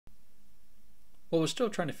Well, we're still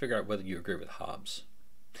trying to figure out whether you agree with Hobbes.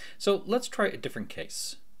 So let's try a different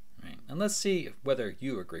case. Right? And let's see whether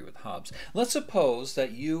you agree with Hobbes. Let's suppose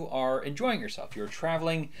that you are enjoying yourself. You're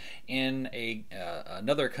traveling in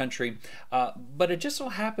another country, but it just so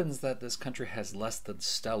happens that this country has less than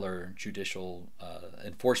stellar judicial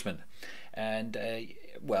enforcement. And,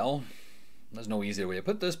 well, there's no easier way to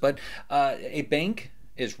put this, but a bank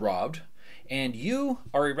is robbed, and you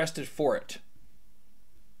are arrested for it.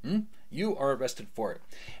 You are arrested for it.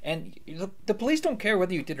 And the police don't care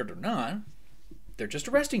whether you did it or not. They're just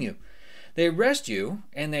arresting you. They arrest you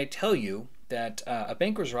and they tell you that a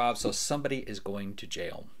bank was robbed, so somebody is going to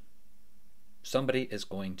jail. Somebody is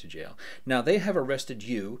going to jail. Now, they have arrested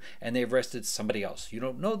you and they've arrested somebody else. You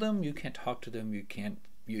don't know them. You can't talk to them.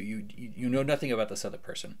 You know nothing about this other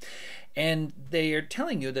person. And they are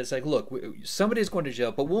telling you that it's like, look, somebody's going to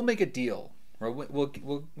jail, but we'll make a deal. Or we'll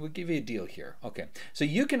give you a deal here. Okay. So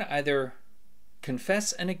you can either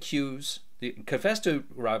confess to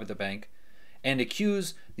robbing the bank, and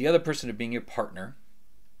accuse the other person of being your partner,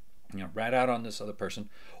 rat out on this other person,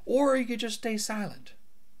 or you could just stay silent.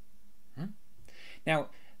 Now,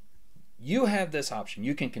 you have this option.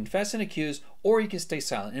 You can confess and accuse, or you can stay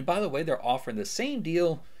silent. And by the way, they're offering the same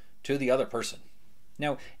deal to the other person.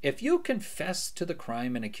 Now, if you confess to the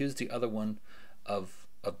crime and accuse the other one of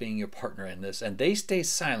being your partner in this, and they stay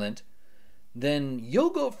silent, then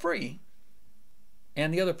you'll go free,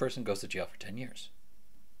 and the other person goes to jail for 10 years.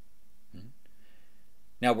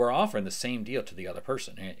 Now, we're offering the same deal to the other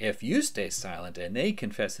person. If you stay silent and they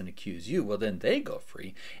confess and accuse you, well, then they go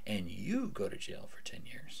free and you go to jail for 10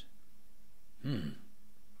 years.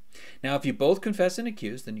 Now, if you both confess and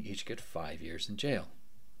accuse, then you each get 5 years in jail.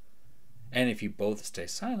 And if you both stay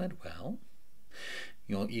silent, well,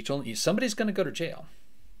 somebody's going to go to jail.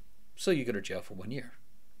 So you go to jail for 1 year.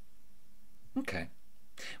 Okay.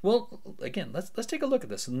 Well, again, let's take a look at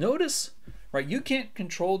this. Notice, right? You can't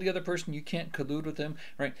control the other person. You can't collude with them,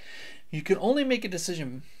 right? You can only make a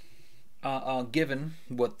decision given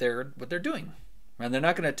what they're doing, and they're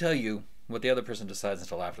not going to tell you what the other person decides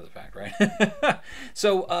until after the fact, right?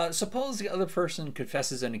 So suppose the other person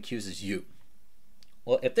confesses and accuses you.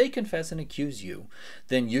 Well, if they confess and accuse you,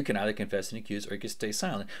 then you can either confess and accuse, or you can stay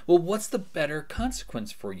silent. Well, what's the better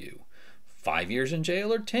consequence for you? 5 years in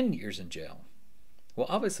jail or 10 years in jail? Well,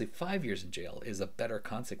 obviously 5 years in jail is a better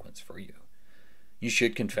consequence for you. You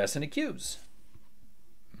should confess and accuse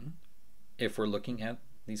if we're looking at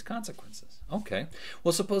these consequences. Okay.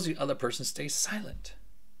 Well, suppose the other person stays silent.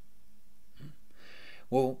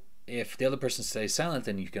 Well, if the other person stays silent,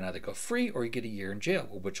 then you can either go free or you get a year in jail.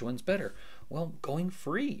 Well, which one's better? Well, going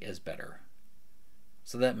free is better.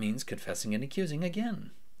 So that means confessing and accusing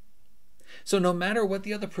again. So no matter what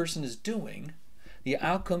the other person is doing, the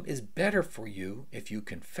outcome is better for you if you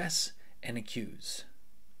confess and accuse.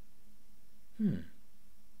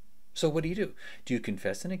 So what do? Do you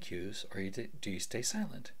confess and accuse, or do you stay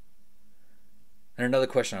silent? And another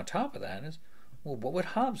question on top of that is, well, what would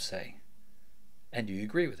Hobbes say? And do you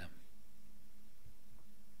agree with him?